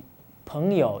与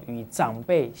朋友、与长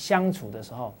辈相处的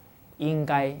时候，应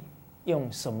该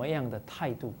用什么样的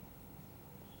态度，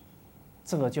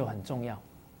这个就很重要。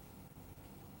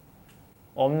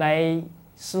我们来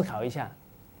思考一下，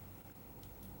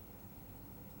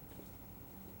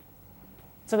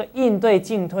这个应对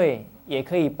进退也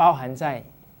可以包含在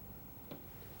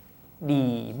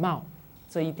礼貌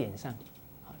这一点上，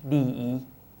礼仪。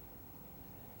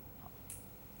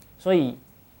所以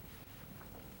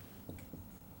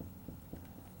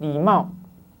礼貌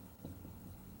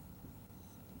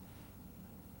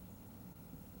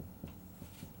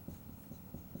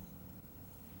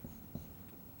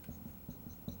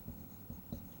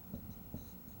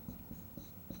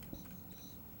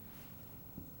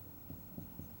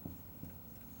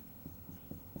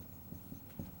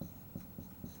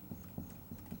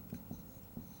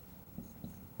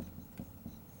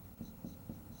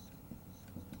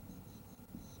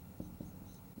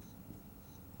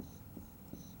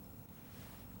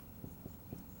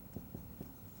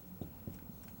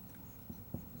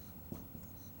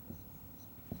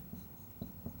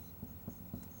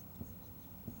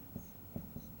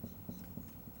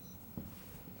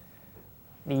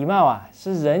礼貌啊，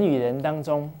是人与人当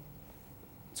中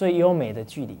最优美的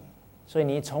距离，所以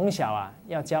你从小啊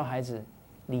要教孩子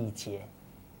礼节。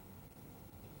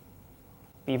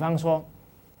比方说，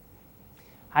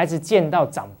孩子见到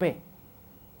长辈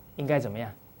应该怎么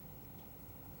样？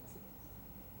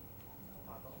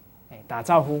打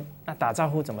招呼。那打招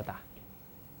呼怎么打？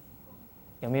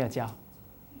有没有教？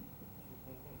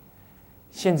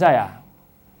现在啊，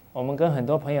我们跟很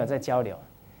多朋友在交流，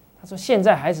他说现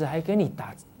在孩子还跟你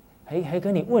还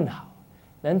跟你问好，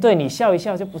能对你笑一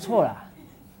笑就不错啦。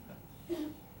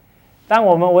当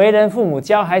我们为人父母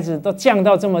教孩子都降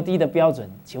到这么低的标准，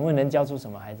请问能教出什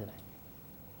么孩子来？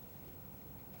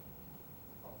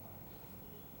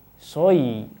所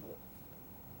以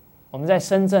我们在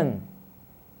深圳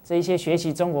这一些学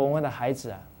习中国文化的孩子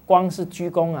啊，光是鞠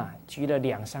躬啊，鞠了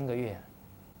2、3个月。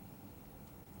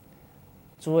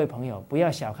诸位朋友，不要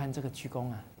小看这个鞠躬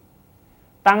啊！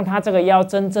当他这个腰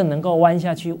真正能够弯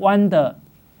下去，弯得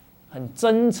很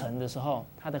真诚的时候，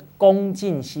他的恭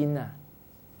敬心啊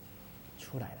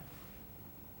出来了。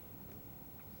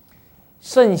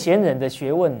圣贤人的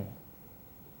学问，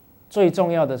最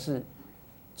重要的是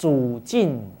主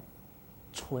敬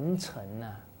纯诚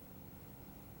啊，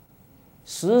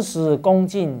时时恭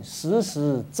敬，时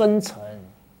时真诚，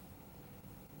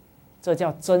这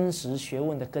叫真实学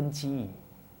问的根基。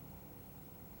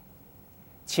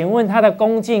请问他的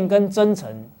恭敬跟真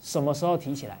诚什么时候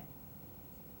提起来？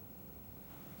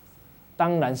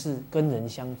当然是跟人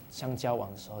相交往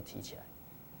的时候提起来。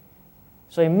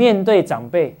所以面对长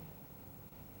辈，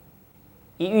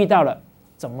一遇到了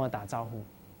怎么打招呼？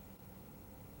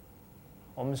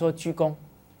我们说鞠躬，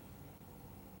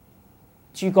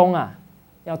鞠躬啊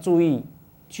要注意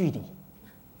距离，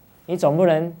你总不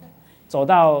能走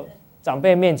到长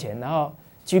辈面前，然后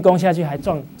鞠躬下去还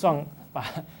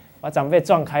把长辈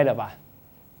撞开了吧？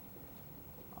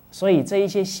所以这一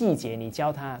些细节你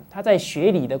教他，他在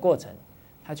学礼的过程，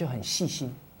他就很细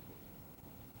心。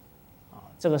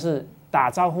这个是打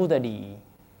招呼的礼仪，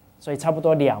所以差不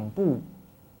多2步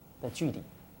的距离，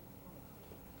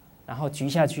然后鞠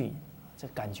下去，这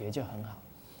感觉就很好。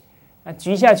那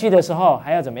鞠下去的时候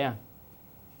还要怎么样？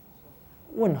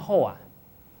问候啊，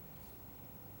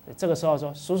这个时候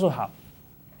说叔叔好。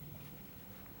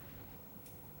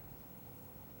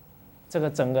这个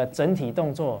整体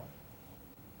动作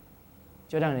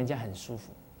就让人家很舒服。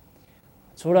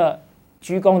除了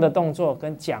鞠躬的动作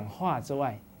跟讲话之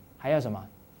外，还要什么？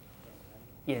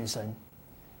眼神。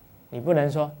你不能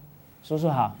说叔叔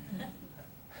好，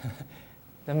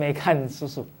都没看叔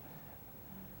叔。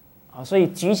所以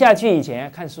鞠下去以前要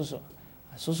看叔叔，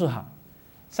叔叔好。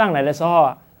上来的时候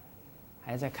啊，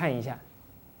还再看一下。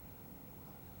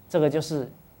这个就是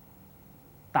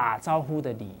打招呼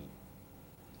的礼仪。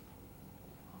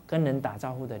跟人打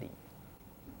招呼的礼。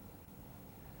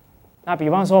那比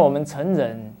方说我们成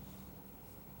人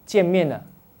见面了，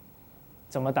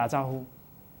怎么打招呼？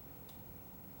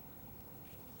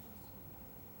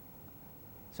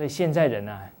所以现在人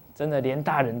啊，真的连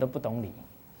大人都不懂礼，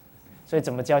所以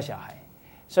怎么教小孩？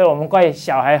所以我们怪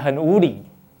小孩很无礼，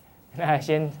那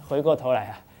先回过头来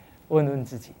啊，问问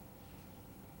自己。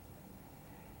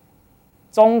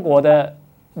中国的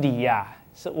礼啊，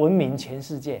是闻名全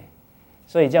世界。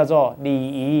所以叫做礼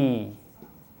仪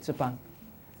之邦。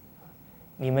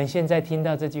你们现在听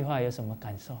到这句话有什么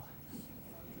感受？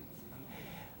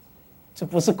这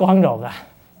不是光荣啊。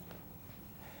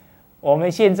我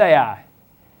们现在啊，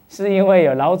是因为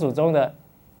有老祖宗的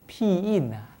庇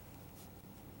荫啊。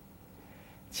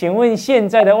请问现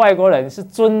在的外国人是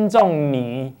尊重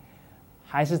你，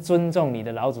还是尊重你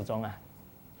的老祖宗啊？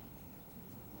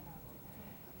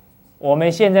我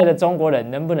们现在的中国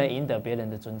人能不能赢得别人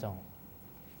的尊重？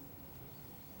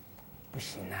不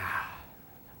行啊！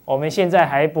我们现在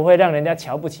还不会让人家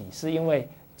瞧不起，是因为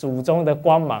祖宗的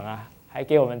光芒啊，还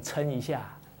给我们撑一下。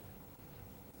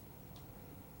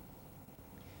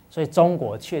所以中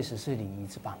国确实是礼仪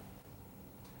之邦，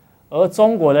而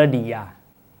中国的礼啊，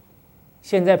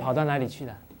现在跑到哪里去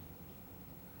了？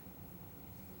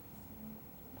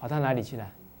跑到哪里去了？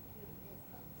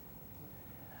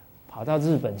跑到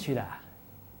日本去了，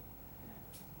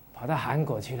跑到韩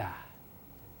国去了，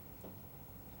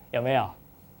有没有？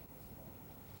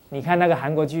你看那个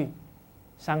韩国剧《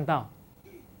商道》，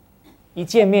一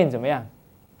见面怎么样？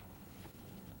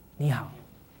你好，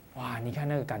哇！你看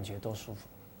那个感觉多舒服。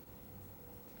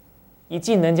一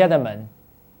进人家的门，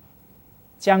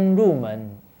将入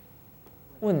门，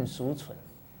问孰存，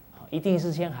一定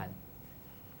是先喊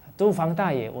都房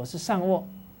大爷，我是上卧，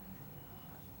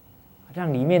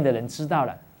让里面的人知道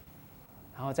了，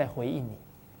然后再回应你。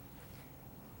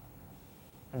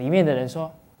里面的人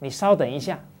说：“你稍等一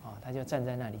下。”他就站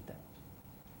在那里等。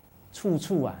处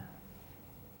处啊，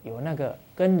有那个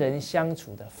跟人相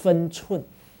处的分寸，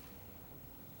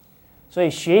所以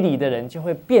学礼的人就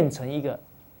会变成一个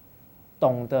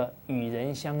懂得与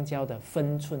人相交的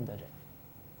分寸的人。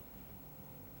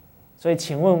所以，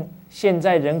请问现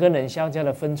在人跟人相交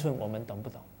的分寸，我们懂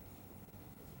不懂？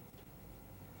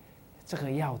这个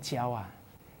要教啊！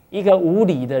一个无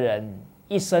礼的人，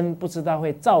一生不知道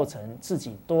会造成自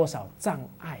己多少障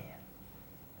碍啊！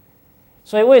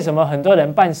所以，为什么很多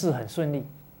人办事很顺利？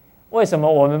为什么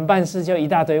我们办事就一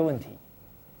大堆问题？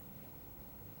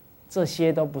这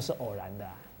些都不是偶然的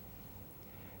啊！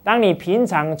当你平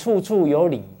常处处有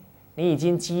礼，你已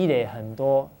经积累很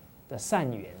多的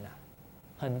善缘了，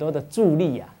很多的助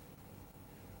力啊。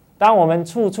当我们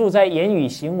处处在言语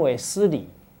行为失礼，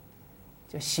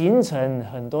就形成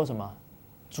很多什么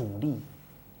阻力。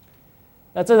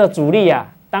那这个阻力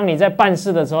啊，当你在办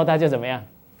事的时候，它就怎么样？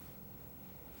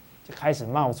就开始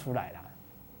冒出来了。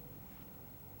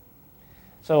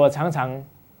所以我常常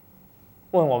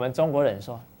问我们中国人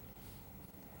说：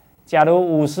假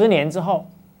如50年之后，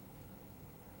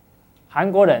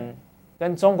韩国人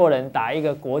跟中国人打一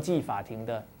个国际法庭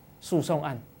的诉讼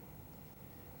案，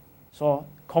说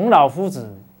孔老夫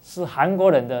子是韩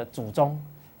国人的祖宗，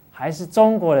还是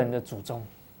中国人的祖宗？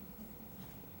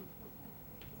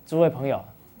诸位朋友，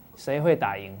谁会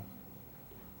打赢？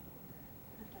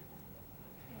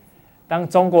当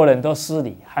中国人都失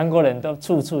礼，韩国人都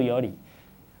处处有礼，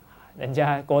人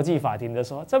家国际法庭的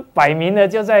说，这摆明了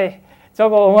就在中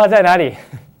国文化在哪里？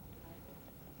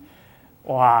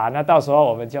哇，那到时候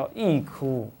我们就欲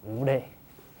哭无泪，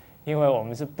因为我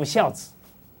们是不孝子，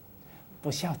不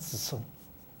孝子孙。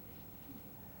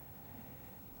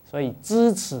所以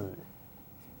知耻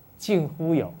近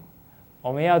乎勇，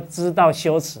我们要知道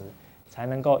羞耻，才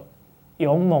能够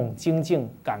勇猛精进，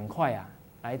赶快啊，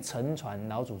来承传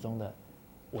老祖宗的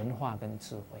文化跟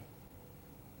智慧。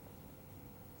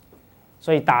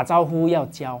所以打招呼要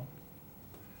教。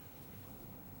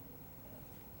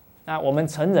那我们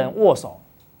成人握手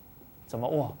怎么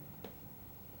握？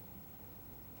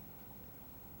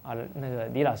啊，那个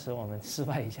李老师，我们示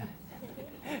范一下。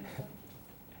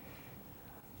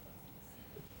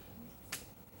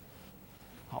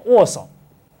好，握手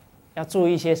要注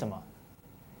意一些什么？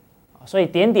所以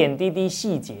点点滴滴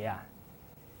细节啊，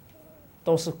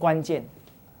都是关键。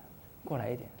过来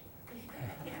一点，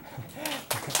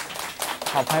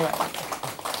好拍吧，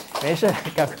没事，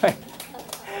赶快。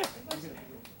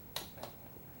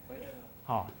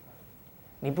好，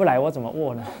你不来我怎么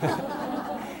握呢？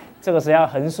这个是要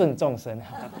恒顺众生。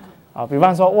好，比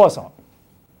方说握手，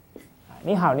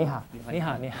你好，你好，你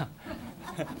好，你好。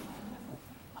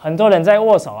很多人在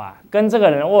握手啊，跟这个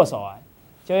人握手啊，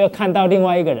就又看到另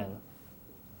外一个人。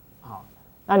好，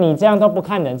那你这样都不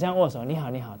看人，这样握手，你好，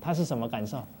你好，他是什么感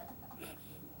受？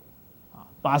好，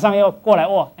马上又过来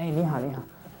握，哎，你好，你好，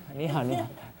你好，你好。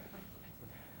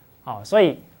好，所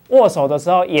以握手的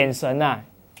时候，眼神啊，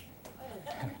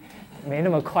没那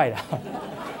么快的，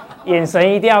眼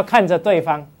神一定要看着对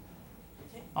方。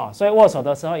哦，所以握手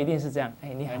的时候一定是这样，哎，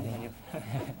你好，你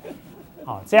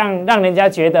好。好，这样让人家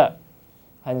觉得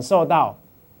很受到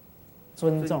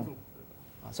尊重，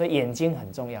所以眼睛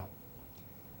很重要。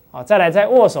好，再来在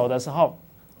握手的时候，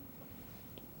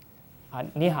啊，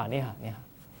你好，你好，你好，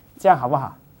这样好不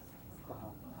好？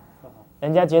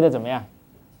人家觉得怎么样？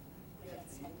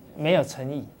没有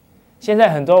诚意。现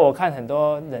在我看很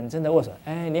多人真的握手，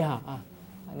哎，你好啊，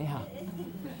你好，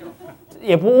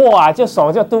也不握啊，就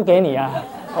手就嘟给你啊，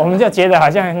我们就觉得好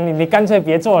像你干脆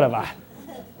别做了吧。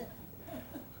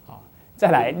好，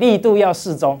再来力度要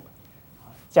适中。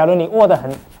假如你握得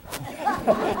很，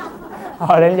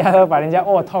好，人家都把人家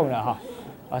握痛了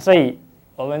哈，所以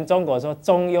我们中国说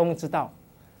中庸之道，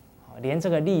连这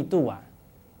个力度啊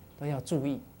都要注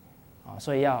意，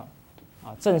所以要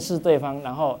正视对方，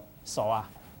然后手啊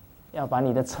要把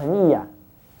你的诚意啊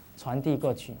传递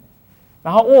过去，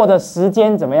然后握的时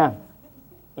间怎么样，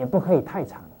也不可以太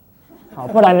长，好，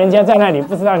不然人家在那里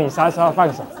不知道你啥时候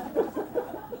放手，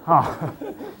好，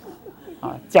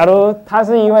假如她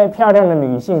是一位漂亮的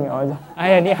女性，我说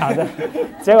哎呀你好的，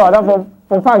结果她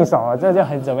不放手，这就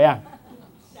很怎么样，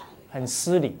很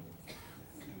失礼。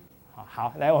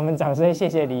好，来我们掌声谢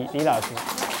谢李老师。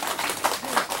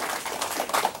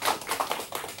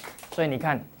所以你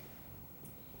看，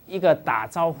一个打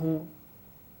招呼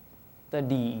的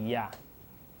礼仪啊，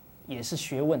也是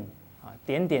学问啊，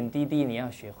点点滴滴你要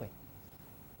学会。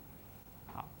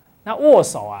好，那握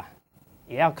手啊，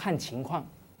也要看情况，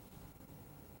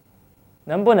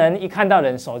能不能一看到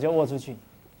人手就握出去，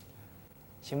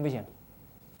行不行？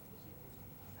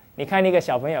你看一个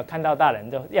小朋友看到大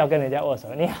人就要跟人家握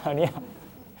手，你好你好，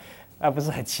那不是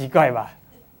很奇怪吧？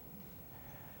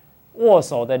握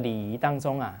手的礼仪当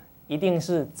中啊，一定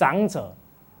是长者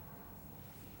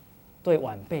对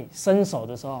晚辈伸手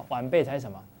的时候，晚辈才什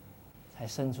么？才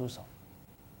伸出手。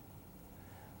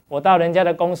我到人家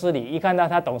的公司里，一看到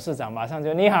他董事长，马上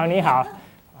就你好你好，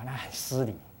那很失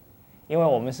礼，因为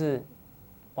我们是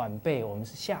晚辈，我们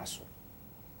是下属，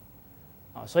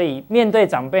所以面对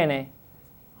长辈呢，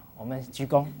我们鞠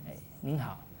躬，哎，您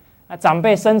好。那长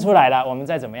辈伸出来了，我们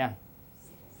再怎么样？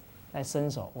再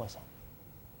伸手握手。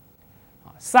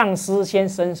上司先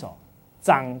伸手，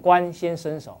长官先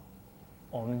伸手，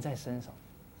我们再伸手。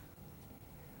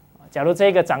假如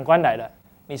这个长官来了，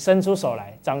你伸出手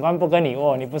来，长官不跟你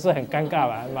握，你不是很尴尬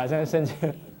吗？马上伸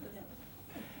去。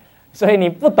所以你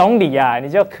不懂礼啊，你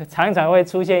就常常会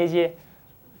出现一些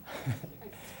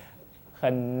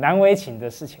很难为情的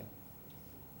事情。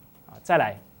再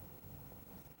来，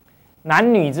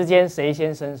男女之间谁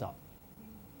先伸手？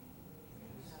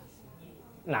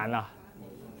男啊，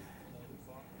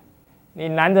你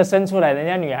男的伸出来，人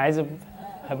家女孩子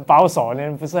很保守，那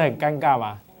不是很尴尬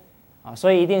吗？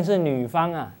所以一定是女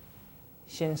方啊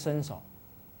先伸手，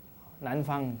男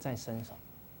方再伸手。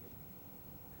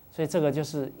所以这个就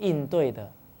是应对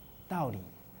的道理，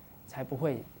才不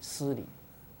会失礼。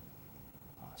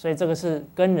所以这个是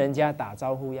跟人家打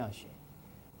招呼要学。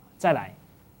再来，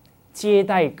接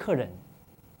待客人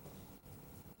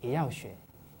也要学。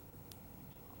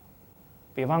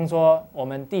比方说，我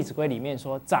们《弟子规》里面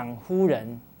说：“长夫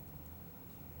人，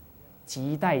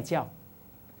即待教。”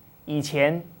以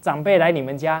前长辈来你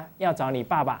们家要找你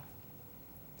爸爸，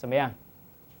怎么样？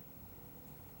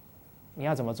你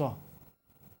要怎么做？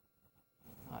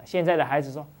现在的孩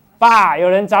子说：“爸，有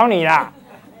人找你啦。”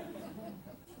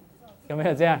有没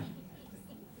有这样？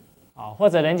或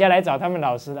者人家来找他们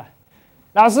老师了，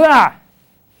老师啊，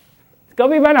隔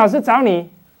壁班老师找你。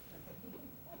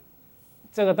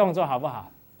这个动作好不好？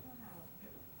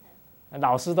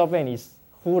老师都被你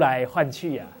呼来唤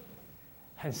去啊，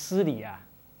很失礼啊。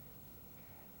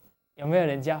有没有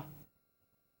人教？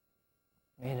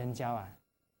没人教啊。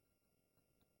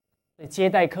所以接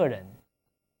待客人，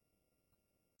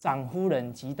长夫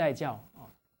人即待教，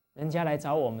人家来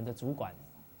找我们的主管，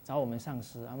找我们上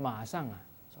司啊，马上啊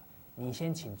说你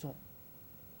先请坐，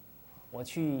我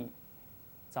去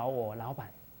找我老板，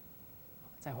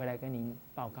再回来跟您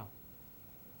报告。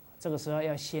这个时候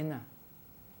要先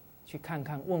去看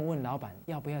看问问老板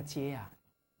要不要接啊。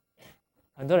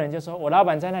很多人就说我老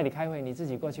板在那里开会，你自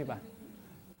己过去吧。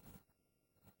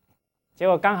结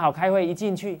果刚好开会一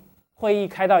进去，会议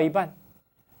开到一半，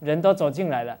人都走进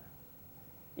来了，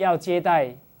要接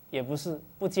待也不是，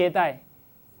不接待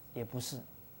也不是，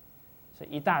所以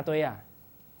一大堆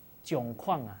窘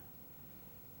况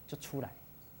就出来。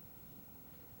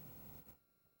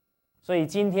所以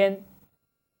今天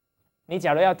你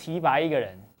假如要提拔一个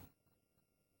人，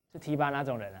是提拔哪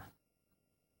种人啊？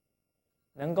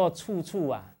能够处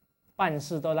处办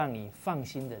事都让你放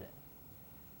心的人，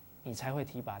你才会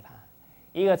提拔他。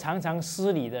一个常常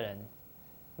失礼的人，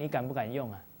你敢不敢用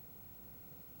啊？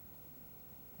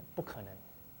不可能，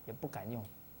也不敢用。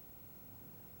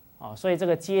所以这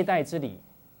个接待之礼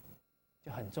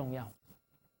就很重要。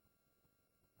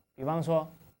比方说，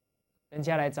人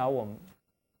家来找我们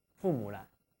父母了，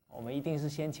我们一定是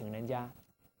先请人家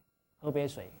喝杯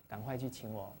水，赶快去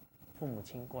请我父母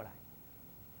亲过来。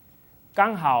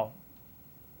刚好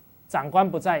长官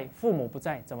不在，父母不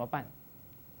在，怎么办？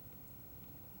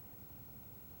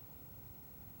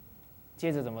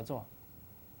接着怎么做？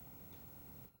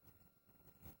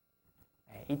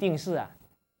一定是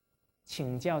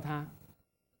请教他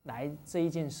来这一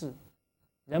件事，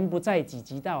人不在己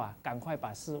即到赶快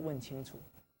把事问清楚，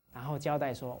然后交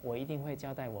代说，我一定会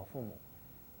交代我父母，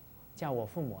叫我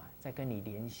父母再跟你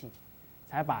联系，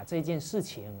才把这件事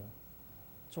情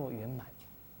做圆满。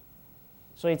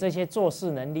所以这些做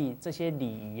事能力，这些礼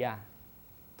仪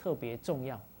特别重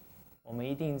要。我们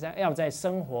一定要在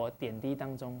生活点滴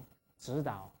当中指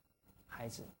导孩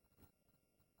子。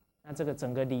那这个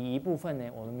整个礼仪部分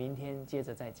呢，我们明天接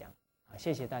着再讲。好，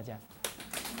谢谢大家。